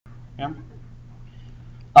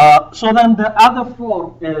Yeah. So then the other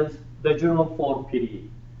form is the general form PDE.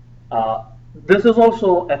 This is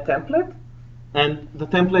also a template, and the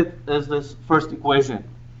template is this first equation.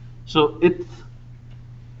 So it's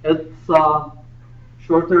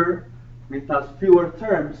shorter, it has fewer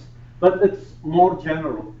terms, but it's more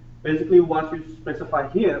general. Basically, what you specify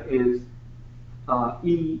here is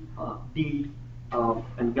E, D,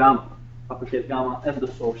 and gamma, uppercase gamma, and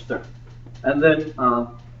the source term. And then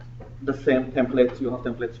the same templates, you have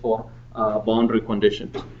templates for boundary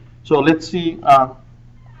conditions. So let's see how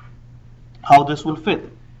this will fit.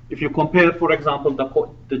 If you compare, for example,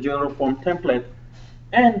 the general form template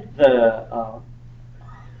and the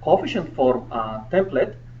coefficient form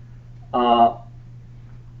template,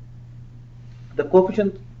 the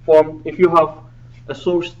coefficient form, if you have a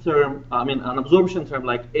source term, an absorption term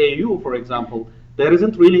like AU, for example, there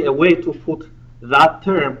isn't really a way to put that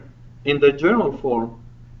term in the general form,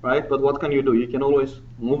 right? But what can you do? You can always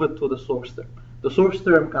move it to the source term. The source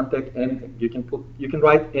term can take anything. You can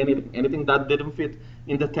write anything that didn't fit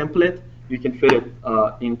in the template. You can fit it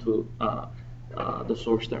into the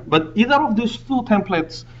source term. But either of these two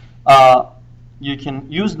templates, you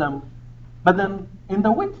can use them. But then in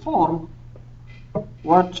the WIP form,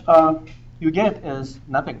 what you get is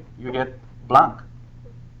nothing. You get blank,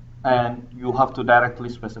 and you have to directly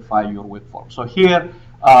specify your WIP form. So here,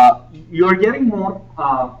 you're getting more.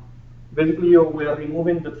 Basically, we're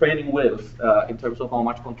removing the training wheels in terms of how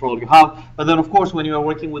much control you have. But then, of course, when you are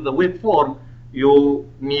working with the WIP form, you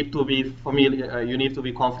need to be familiar. You need to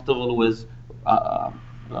be comfortable with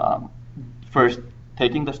first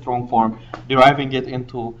taking the strong form, deriving it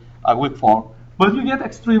into a WIP form. But you get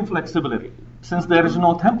extreme flexibility. Since there is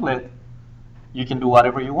no template, you can do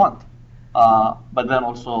whatever you want. But then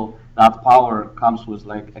also that power comes with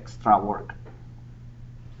like extra work.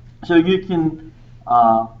 So you can.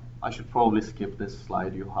 I should probably skip this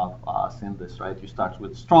slide. You have seen this, right? You start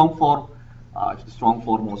with strong form. If the strong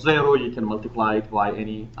form was 0, you can multiply it by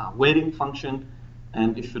any weighting function,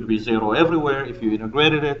 and it should be 0 everywhere. If you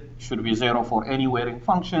integrated it, it should be 0 for any weighting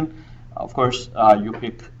function. Of course, you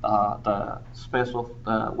pick the space of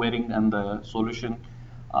the weighting and the solution,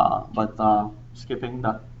 but skipping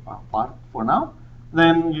that part for now.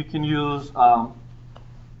 Then you can use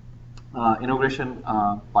integration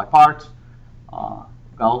by parts.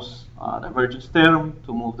 Gauss divergence theorem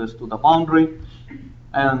to move this to the boundary,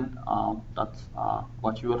 and that's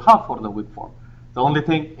what you will have for the WIP form. The only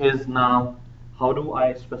thing is now, how do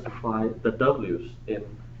I specify the W's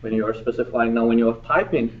when you are specifying now when you are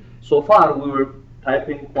typing? So far we were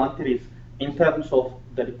typing quantities in terms of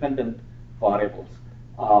the dependent variables.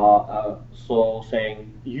 So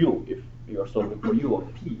saying U if you are solving for U, or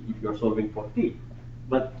P if you are solving for T.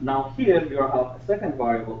 But now here you have a second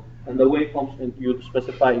variable. And the way you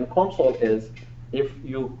specify in console is if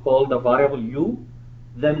you call the variable U,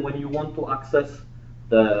 then when you want to access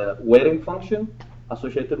the weighting function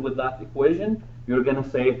associated with that equation, you're going to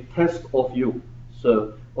say test of U.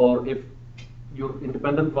 So, or if your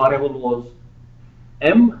independent variable was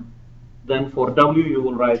M, then for W you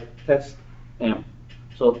will write test M.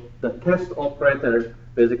 So the test operator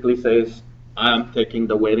basically says I am taking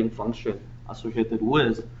the weighting function associated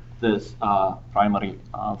with this primary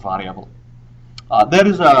variable. There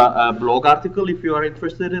is a blog article if you are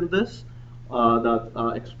interested in this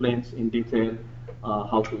that explains in detail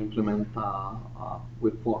how to implement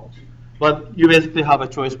WIP forms. But you basically have a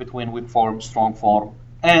choice between WIP form, strong form,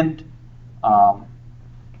 and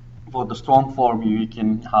for the strong form you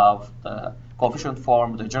can have the coefficient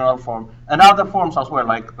form, the general form, and other forms as well.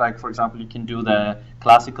 Like for example, you can do the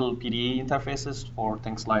classical PDE interfaces for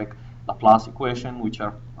things like Laplace equation, which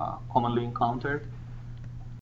are commonly encountered.